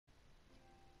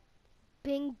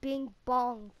Bing bing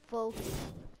bong, folks.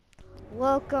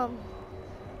 Welcome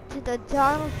to the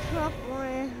Donald Trump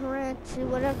rant,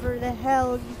 whatever the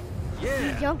hell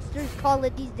these youngsters call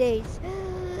it these days.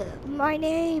 My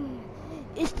name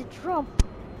is the Trump.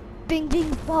 Bing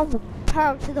bing bong,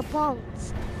 power to the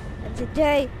bongs. And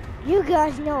today, you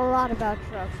guys know a lot about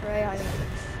trucks, right?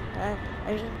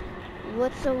 I mean,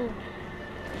 what's so...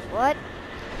 What?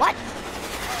 What?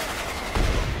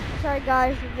 Sorry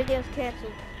guys, the video's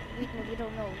canceled. We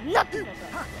don't know nothing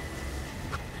about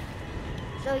it.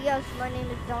 So yes, my name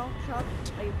is Donald Trump.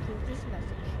 I approve this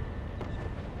message.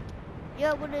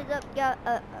 Yo, what is up? Yeah,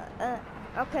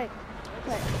 okay.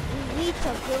 We need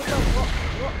to build a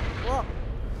wall.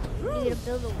 We need to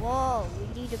build a wall. We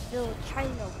need to build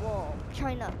China wall.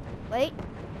 China. Wait.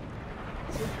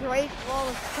 The Great Wall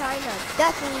of China.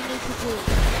 That's what we need to do.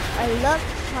 I love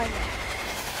China.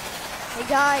 Hey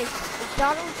guys, if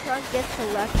Donald Trump gets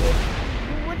elected,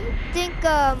 what do you think,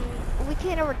 we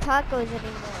can't have tacos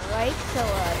anymore, right? So,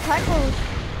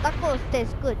 tacos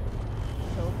taste good.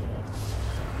 So,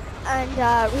 and,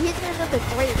 he's gonna build the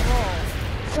Great Wall.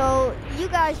 So, you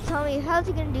guys tell me, how's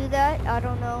he gonna do that? I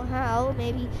don't know how.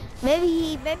 Maybe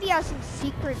he has some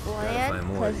secret land,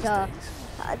 because,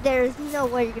 there's no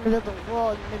way you're gonna build a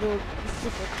wall in the middle of the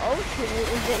Pacific Ocean.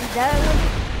 Is that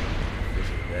what?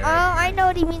 Oh, I know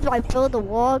what he means by build a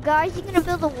wall, guys. He's gonna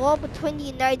build a wall between the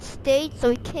United States so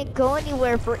he can't go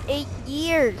anywhere for 8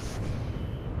 years.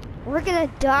 We're gonna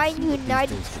die in the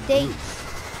United States.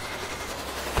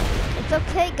 It's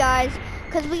okay, guys,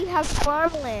 because we have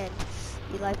farmland.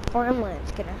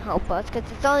 Farmland's gonna help us, because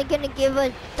it's only gonna give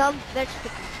us some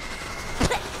vegetables.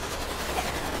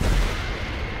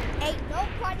 Ain't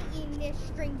nobody eating this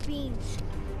string beans.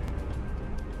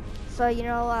 So, you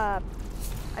know,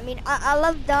 I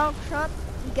love Donald Trump.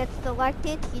 He gets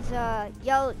elected. He's,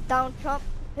 yo, Donald Trump,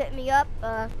 hit me up.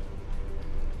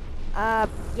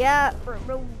 Yeah,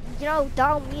 you know,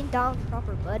 me and Donald Trump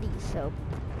are buddies, so.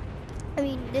 I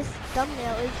mean, this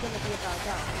thumbnail is gonna be about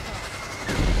Donald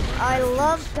Trump. I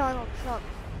love Donald Trump.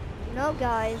 You know,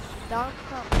 guys, Donald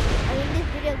Trump. I mean, this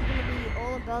video is gonna be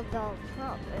all about Donald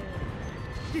Trump.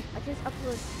 I just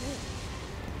uploaded it.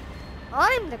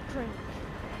 I'm the cringe.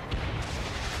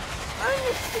 I'm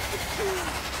the stupid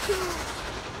to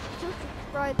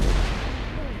subscribe to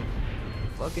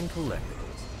fucking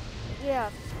collectibles. Yeah,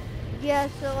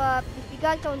 so if you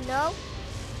guys don't know,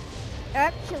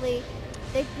 actually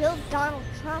they built Donald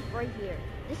Trump right here.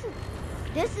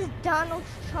 This is Donald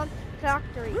Trump's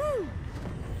factory.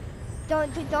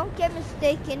 Don't get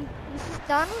mistaken. This is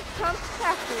Donald Trump's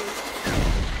factory.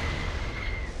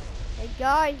 Hey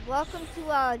guys, welcome to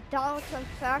Donald Trump's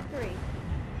factory.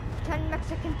 10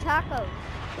 Mexican tacos.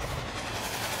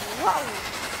 Whoa!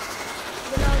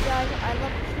 You know, guys, I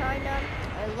love China.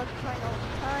 I love China all the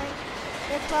time.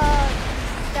 If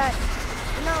that,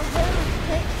 you know, Hillary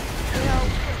Clinton, you know,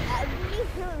 me and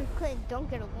Hillary Clinton don't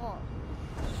get along.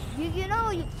 You know,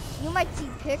 you might see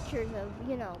pictures of,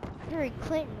 you know, Hillary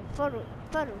Clinton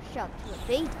photoshopped to a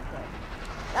baby, but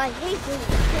I hate Hillary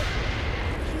Clinton.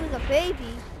 If she was a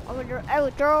baby, I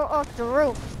would throw her off the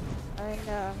roof. And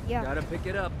yeah. Gotta pick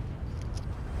it up.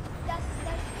 That's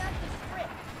not the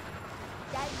script.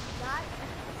 That is not the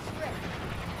script.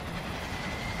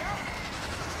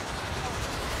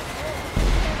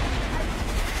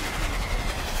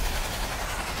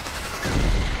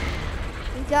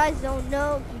 You guys don't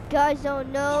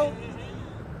know.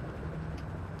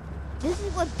 This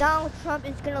is what Donald Trump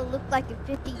is gonna look like in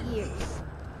 50 years.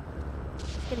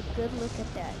 Let's get a good look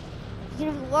at that. He's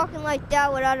gonna be walking like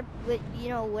that without a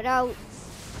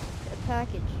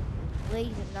package.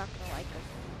 Ladies are not gonna like us.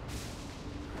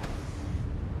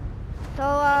 So,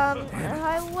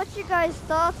 what's your guys'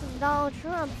 thoughts on Donald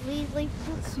Trump? Please leave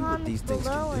two comments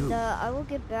below, and I will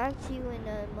get back to you in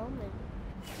a moment.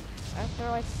 After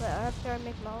I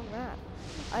make my own rap.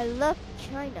 I love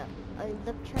China. I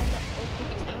love China all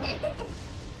the time.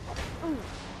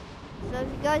 So if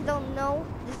you guys don't know,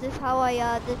 this is how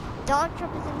Donald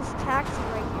Trump is in his taxi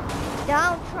right here.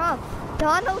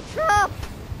 Donald Trump!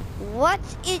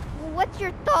 What's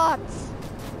your thoughts?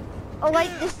 Oh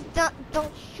wait, this is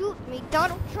don't shoot me.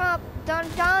 Donald Trump,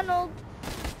 Donald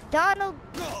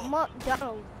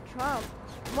Trump.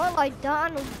 More like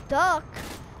Donald Duck.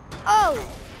 Oh!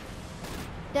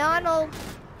 Donald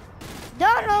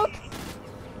Duck.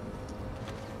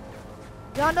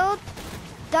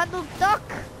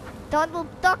 Donald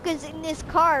Duck is in this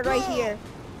car right here.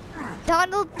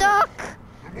 Donald Duck.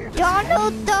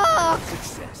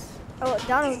 Oh,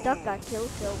 Donald Duck got killed,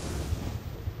 so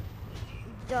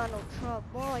Donald Trump,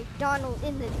 boy, Donald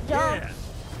in the dump.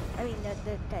 I mean, that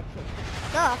shit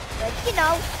sucks, but you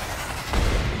know.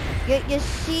 You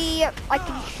see, I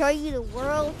can show you the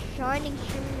world shining,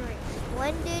 shimmering,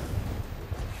 splendid.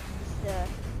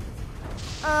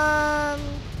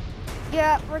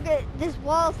 Yeah, we're good. This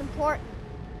wall is important.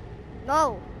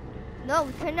 No,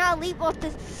 we cannot leave off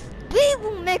this. We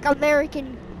will make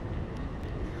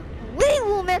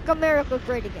America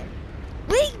great again.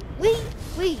 We.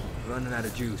 Running out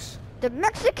of juice. The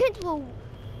Mexicans will,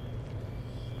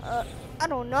 I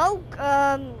don't know,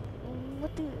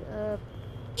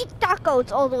 eat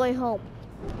tacos all the way home.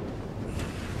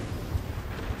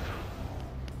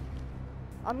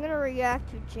 I'm gonna react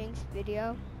to Jink's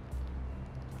video.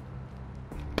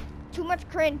 Too much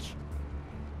cringe.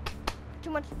 Too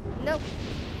much, nope.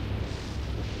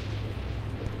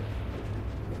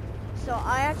 So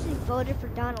I actually voted for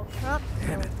Donald Trump.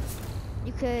 Damn it.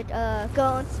 You could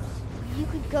go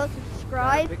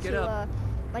subscribe Pick it to up.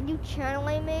 my new channel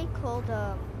I made called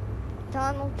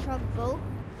Donald Trump Vote.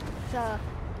 So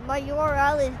my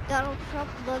URL is Donald Trump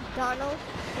Love Donald.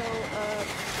 So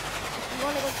if you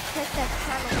want to go check that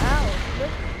channel out,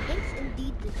 links in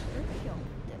the description.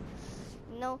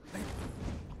 You know,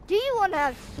 do you want to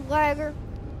have swagger?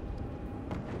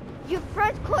 Your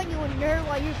friends call you a nerd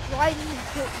while you're driving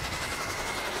to.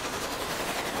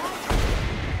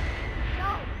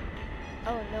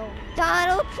 Oh no.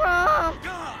 Donald Trump!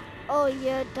 Oh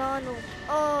yeah, Donald.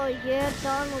 Oh yeah,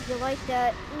 Donald, you like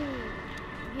that?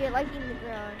 Yeah, like in the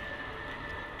ground.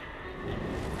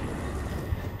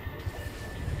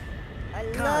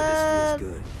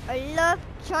 I love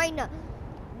China.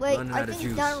 Wait, I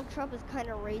think Donald Trump is kind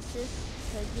of racist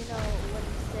because you know what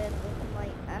he said with my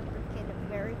African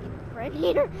American friend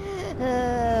here.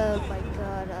 Oh my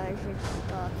God, I should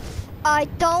stop.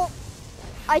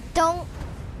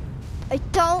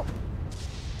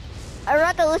 I'd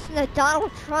rather listen to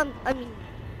Donald Trump. I mean,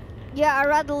 yeah, I'd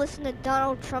rather listen to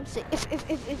Donald Trump say if,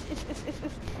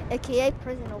 aka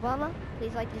President Obama.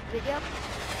 Please like this video.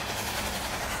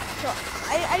 So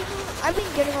I've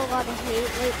been getting a lot of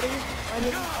hate lately.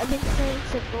 I've been saying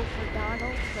to vote for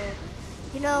Donald. So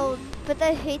you know, but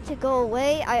that hate to go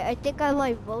away. I think I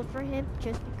might vote for him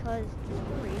just because,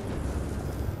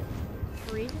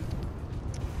 for reasons.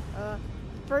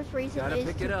 First reason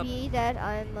is to be that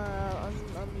I'm a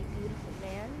beautiful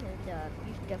man, and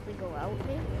you should definitely go out with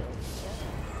me. Yeah,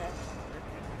 that's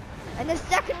perfect. And the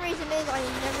second reason is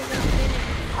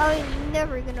I'm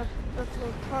never gonna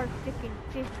upload part 15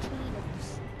 of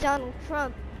Donald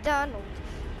Trump. Donald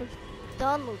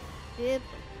did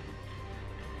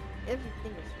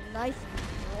everything is nice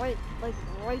and right, like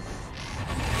rice.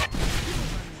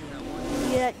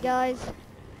 Yeah, guys.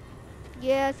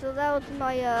 Yeah, so that was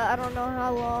my, I don't know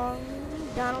how long,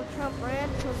 Donald Trump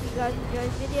rant. Hope you guys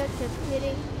enjoyed the video. Just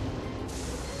kidding.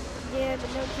 Yeah, but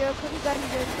no joke. Hope you guys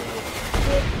enjoyed the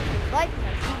video. Like, and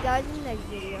I'll see you guys in the next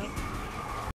video.